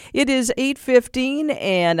It is 8:15,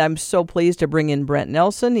 and I'm so pleased to bring in Brent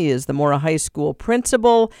Nelson. He is the Mora High School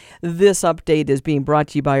principal. This update is being brought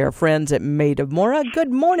to you by our friends at Maid of Mora.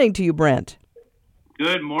 Good morning to you, Brent.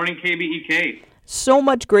 Good morning, KBEK. So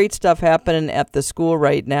much great stuff happening at the school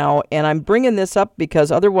right now, and I'm bringing this up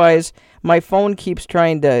because otherwise my phone keeps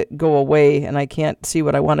trying to go away and I can't see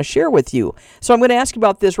what I want to share with you. So I'm going to ask you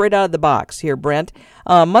about this right out of the box here, Brent.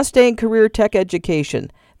 Mustang Career Tech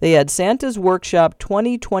Education. They had Santa's Workshop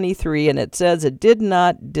 2023, and it says it did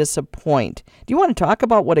not disappoint. Do you want to talk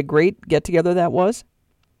about what a great get-together that was?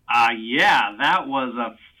 Yeah, that was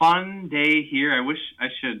a fun day here. I wish I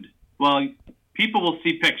should. Well, people will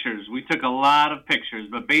see pictures. We took a lot of pictures,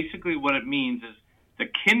 but basically what it means is the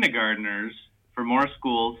kindergartners for Mora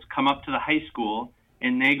schools come up to the high school,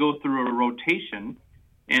 and they go through a rotation,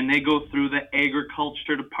 and they go through the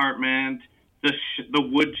agriculture department, the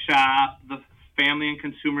wood shop, the family and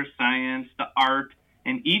consumer science, the art,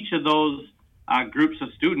 and each of those groups of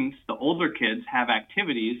students, the older kids, have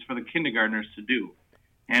activities for the kindergartners to do.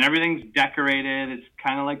 And everything's decorated. It's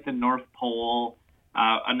kind of like the North Pole,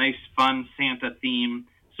 a nice, fun Santa theme.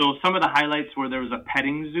 So some of the highlights were there was a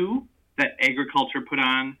petting zoo that agriculture put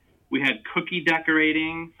on. We had cookie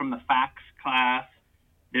decorating from the FACS class.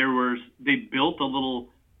 They built a little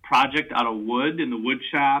project out of wood in the wood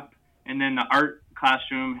shop. And then the art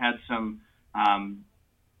classroom had some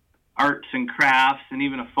arts and crafts and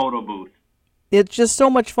even a photo booth. It's just so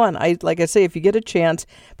much fun. Like I say, if you get a chance,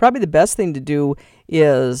 probably the best thing to do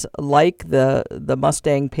is like the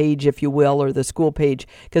Mustang page, if you will, or the school page,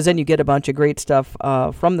 because then you get a bunch of great stuff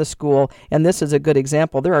from the school. And this is a good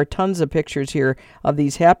example. There are tons of pictures here of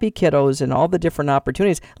these happy kiddos and all the different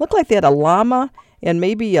opportunities. Looked like they had a llama and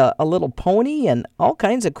maybe a little pony and all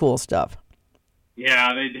kinds of cool stuff.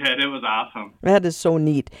 Yeah, they did. It was awesome. That is so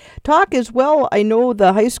neat. Talk as well. I know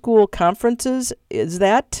the high school conferences, is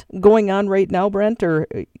that going on right now, Brent? Or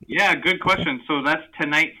yeah, good question. So that's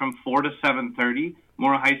tonight from 4 to 7:30.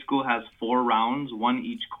 Mora High School has 4 rounds, one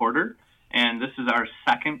each quarter. And this is our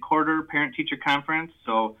second quarter parent-teacher conference.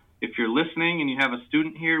 So if you're listening and you have a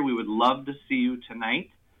student here, we would love to see you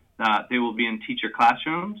tonight. They will be in teacher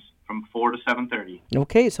classrooms from 4 to 7:30.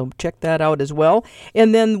 Okay, so check that out as well.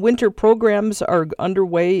 And then winter programs are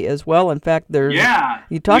underway as well. In fact, there's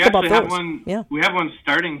you talk about those. We have one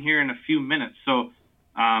starting here in a few minutes. So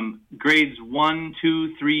grades 1,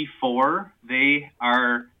 2, 3, 4, they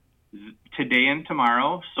are today and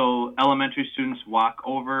tomorrow. So elementary students walk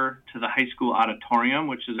over to the high school auditorium,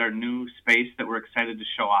 which is our new space that we're excited to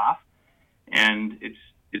show off. And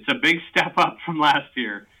it's a big step up from last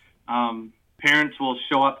year. Parents will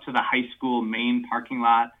show up to the high school main parking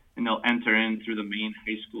lot, and they'll enter in through the main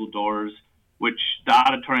high school doors, which the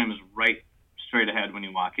auditorium is right straight ahead when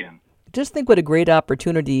you walk in. Just think what a great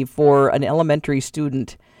opportunity for an elementary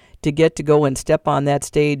student to get to go and step on that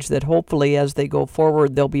stage, that hopefully as they go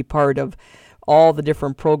forward, they'll be part of all the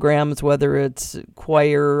different programs, whether it's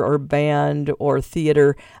choir or band or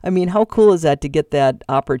theater. I mean, how cool is that to get that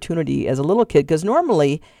opportunity as a little kid? Because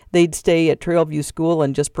normally they'd stay at Trailview School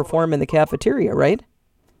and just perform in the cafeteria, right?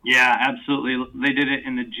 Yeah, absolutely. They did it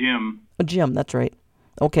in the gym. A gym, that's right.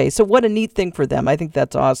 Okay, so what a neat thing for them. I think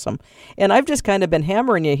that's awesome. And I've just kind of been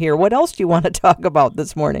hammering you here. What else do you want to talk about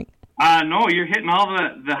this morning? No, you're hitting all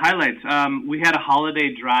the highlights. We had a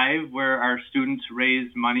holiday drive where our students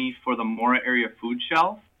raised money for the Mora Area Food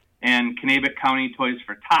Shelf and Kanabec County Toys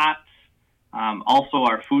for Tots. Also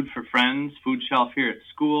our Food for Friends food shelf here at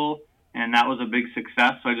school, and that was a big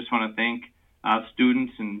success. So I just want to thank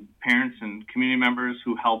students and parents and community members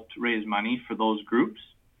who helped raise money for those groups.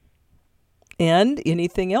 And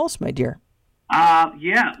anything else, my dear?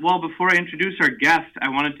 Yeah, well, before I introduce our guest, I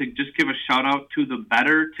wanted to just give a shout out to the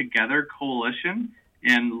Better Together Coalition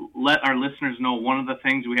and let our listeners know one of the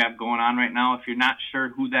things we have going on right now. If you're not sure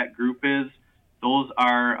who that group is, those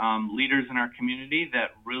are leaders in our community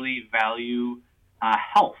that really value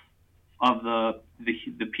health of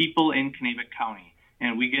the people in Kanabec County.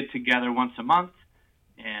 And we get together once a month,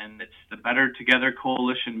 and it's the Better Together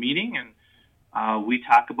Coalition meeting, and we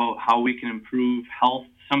talk about how we can improve health.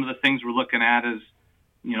 Some of the things we're looking at is,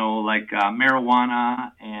 like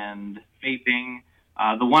marijuana and vaping.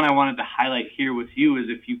 The one I wanted to highlight here with you is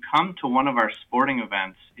if you come to one of our sporting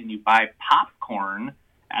events and you buy popcorn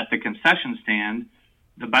at the concession stand,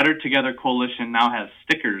 the Better Together Coalition now has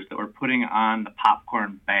stickers that we're putting on the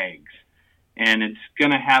popcorn bags. And it's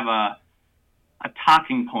going to have a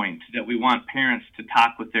talking point that we want parents to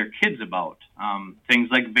talk with their kids about. Things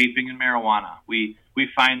like vaping and marijuana. We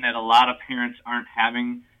find that a lot of parents aren't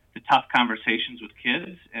having the tough conversations with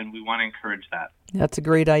kids, and we want to encourage that. That's a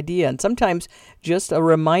great idea. And sometimes just a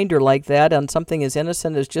reminder like that on something as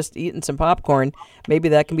innocent as just eating some popcorn, maybe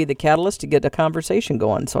that can be the catalyst to get a conversation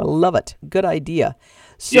going. So I love it. Good idea.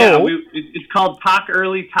 So, it's called Talk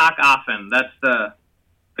Early, Talk Often. That's the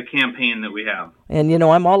campaign that we have. And,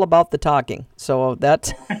 I'm all about the talking. So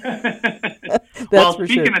that's, well, for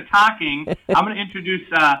speaking sure. of talking, I'm going to introduce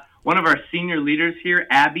one of our senior leaders here,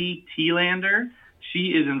 Abby Telander. She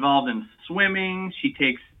is involved in swimming. She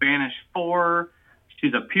takes Spanish 4.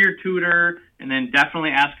 She's a peer tutor. And then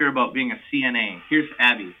definitely ask her about being a CNA. Here's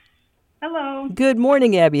Abby. Hello. Good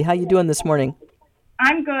morning, Abby. How you doing this morning?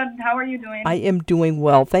 I'm good. How are you doing? I am doing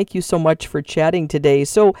well. Thank you so much for chatting today.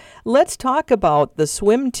 So let's talk about the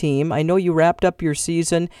swim team. I know you wrapped up your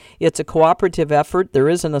season. It's a cooperative effort. There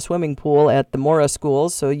isn't a swimming pool at the Mora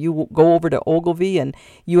schools, so you go over to Ogilvie and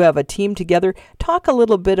you have a team together. Talk a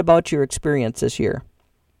little bit about your experience this year.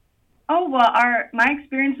 Oh, well, my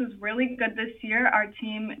experience was really good this year. Our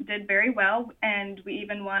team did very well, and we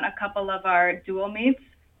even won a couple of our dual meets.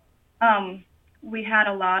 We had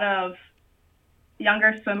a lot of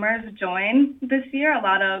younger swimmers join this year, a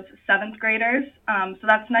lot of 7th graders. So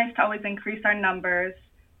that's nice to always increase our numbers.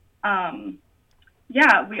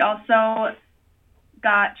 We also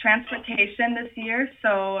got transportation this year.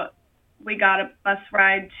 So we got a bus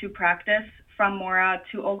ride to practice from Mora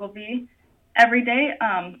to Ogilvie every day.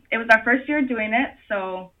 It was our first year doing it,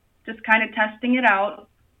 so just kind of testing it out.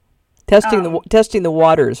 Testing the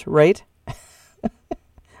waters, right?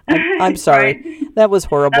 I'm sorry. Right. That was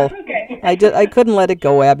horrible. That's okay. I couldn't let it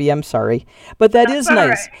go, Abby. I'm sorry. But that is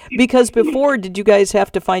nice. Right. Because before, did you guys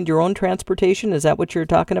have to find your own transportation? Is that what you're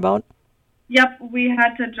talking about? Yep, we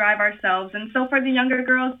had to drive ourselves. And so for the younger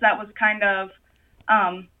girls, that was kind of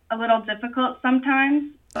a little difficult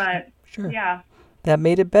sometimes. But, Sure. Yeah. That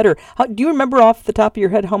made it better. Do you remember off the top of your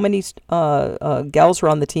head how many gals were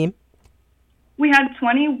on the team? We had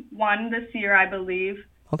 21 this year, I believe.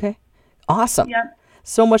 Okay. Awesome. Yep.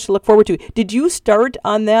 So much to look forward to. Did you start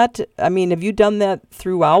on that? I mean, have you done that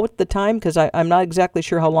throughout the time? Because I'm not exactly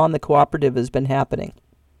sure how long the cooperative has been happening.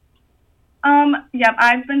 Yep,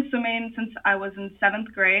 I've been swimming since I was in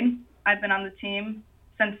 7th grade. I've been on the team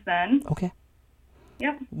since then. Okay.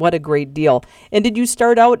 Yep. What a great deal. And did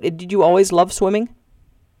you always love swimming?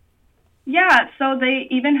 Yeah, so they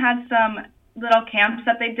even had some little camps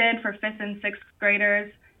that they did for 5th and 6th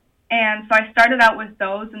graders. And so I started out with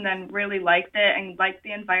those and then really liked it and liked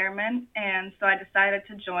the environment. And so I decided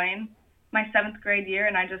to join my 7th grade year,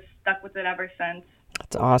 and I just stuck with it ever since.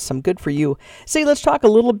 That's awesome. Good for you. Say, let's talk a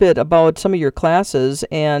little bit about some of your classes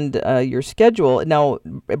and your schedule. Now,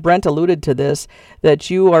 Brent alluded to this, that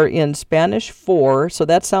you are in Spanish 4, so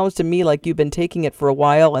that sounds to me like you've been taking it for a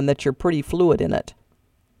while and that you're pretty fluid in it.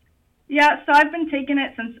 Yeah, so I've been taking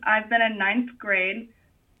it since I've been in 9th grade.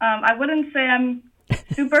 I wouldn't say I'm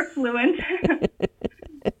super fluent,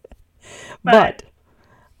 but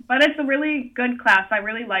it's a really good class. I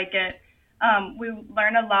really like it. We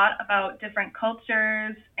learn a lot about different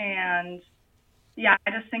cultures, and yeah,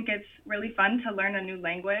 I just think it's really fun to learn a new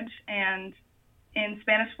language. And in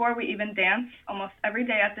Spanish 4, we even dance almost every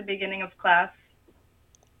day at the beginning of class.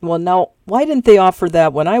 Well, now, why didn't they offer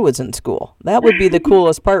that when I was in school? That would be the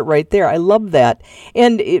coolest part right there. I love that.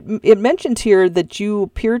 And it mentions here that you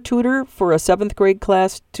peer tutor for a 7th grade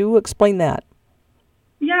class too. Explain that.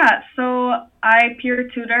 Yeah, so I peer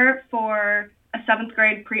tutor for a 7th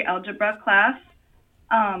grade pre-algebra class.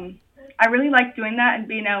 I really like doing that and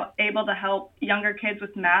being able to help younger kids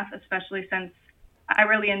with math, especially since I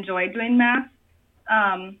really enjoy doing math.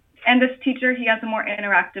 And this teacher, he has a more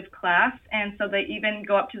interactive class, and so they even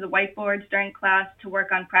go up to the whiteboards during class to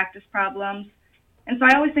work on practice problems. And so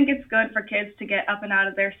I always think it's good for kids to get up and out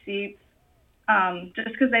of their seats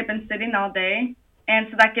just because they've been sitting all day. And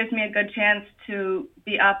so that gives me a good chance to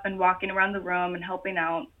be up and walking around the room and helping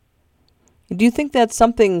out. Do you think that's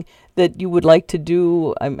something that you would like to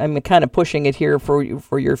do? I'm kind of pushing it here for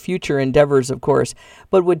your future endeavors, of course.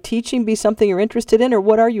 But would teaching be something you're interested in, or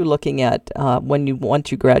what are you looking at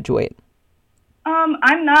once you graduate?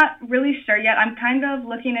 I'm not really sure yet. I'm kind of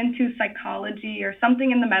looking into psychology or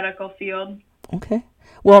something in the medical field. Okay.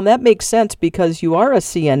 Well, that makes sense because you are a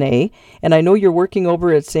CNA, and I know you're working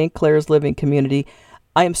over at St. Clair's Living Community.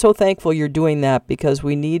 I am so thankful you're doing that because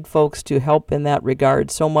we need folks to help in that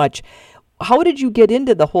regard so much. How did you get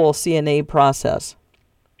into the whole CNA process?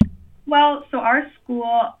 Well, so our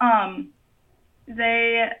school,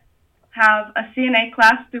 they have a CNA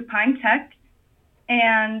class through Pine Tech,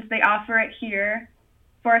 and they offer it here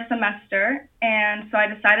for a semester. And so I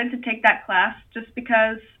decided to take that class just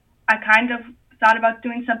because I kind of thought about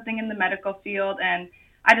doing something in the medical field, and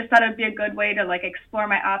I just thought it would be a good way to like explore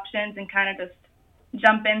my options and kind of just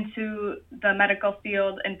jump into the medical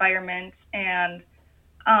field environment. And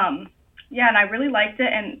yeah, and I really liked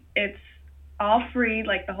it, and it's all free.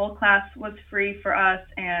 Like the whole class was free for us,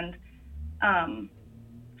 and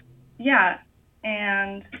yeah,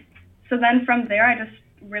 and so then from there, I just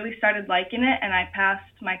really started liking it, and I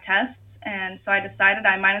passed my tests, and so I decided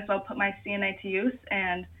I might as well put my CNA to use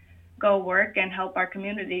and go work and help our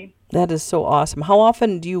community. That is so awesome. How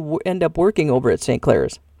often do you end up working over at St.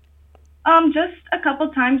 Clair's? Just a couple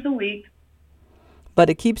times a week. But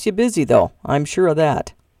it keeps you busy, though. I'm sure of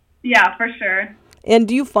that. Yeah, for sure. And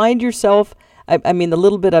do you find yourself, I mean, the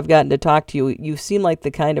little bit I've gotten to talk to you, you seem like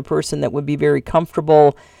the kind of person that would be very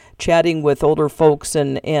comfortable chatting with older folks,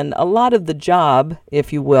 and a lot of the job,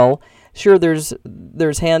 if you will, sure,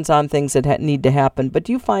 there's hands-on things that need to happen, but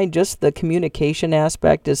do you find just the communication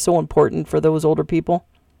aspect is so important for those older people?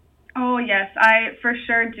 Oh, yes, I for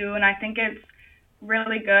sure do, and I think it's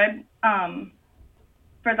really good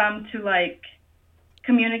for them to, like,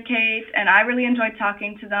 communicate, and I really enjoy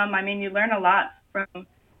talking to them. I mean, you learn a lot from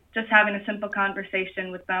just having a simple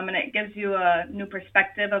conversation with them, and it gives you a new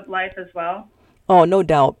perspective of life as well. Oh, no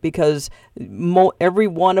doubt, because every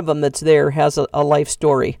one of them that's there has a life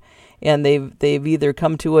story, and they've either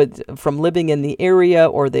come to it from living in the area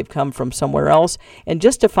or they've come from somewhere else, and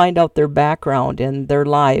just to find out their background and their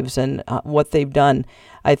lives and what they've done,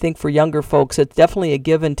 I think for younger folks, it's definitely a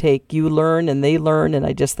give and take. You learn and they learn, and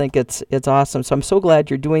I just think it's awesome. So I'm so glad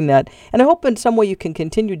you're doing that, and I hope in some way you can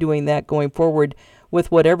continue doing that going forward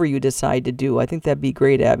with whatever you decide to do. I think that'd be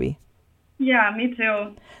great, Abby. Yeah, me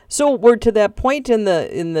too. So we're to that point in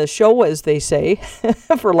the show, as they say,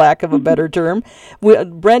 for lack of a better term.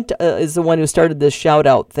 Brent is the one who started this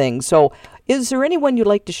shout-out thing. So is there anyone you'd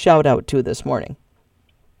like to shout out to this morning?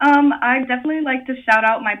 I definitely like to shout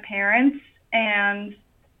out my parents and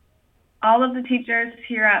all of the teachers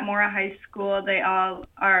here at Mora High School. They all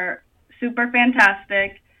are super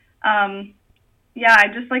fantastic. Yeah,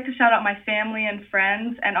 I'd just like to shout out my family and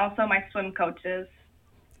friends and also my swim coaches.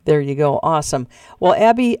 There you go. Awesome. Well,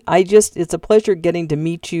 Abby, it's a pleasure getting to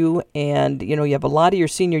meet you, and you have a lot of your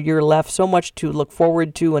senior year left, so much to look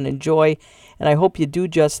forward to and enjoy, and I hope you do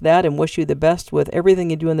just that and wish you the best with everything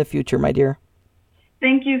you do in the future, my dear.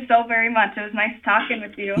 Thank you so very much. It was nice talking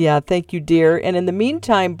with you. Yeah, thank you, dear. And in the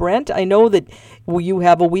meantime, Brent, I know that you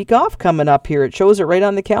have a week off coming up here. It shows it right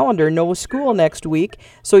on the calendar. No school next week.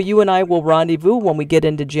 So you and I will rendezvous when we get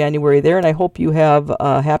into January there, and I hope you have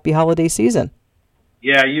a happy holiday season.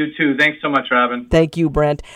 Yeah, you too. Thanks so much, Robin. Thank you, Brent.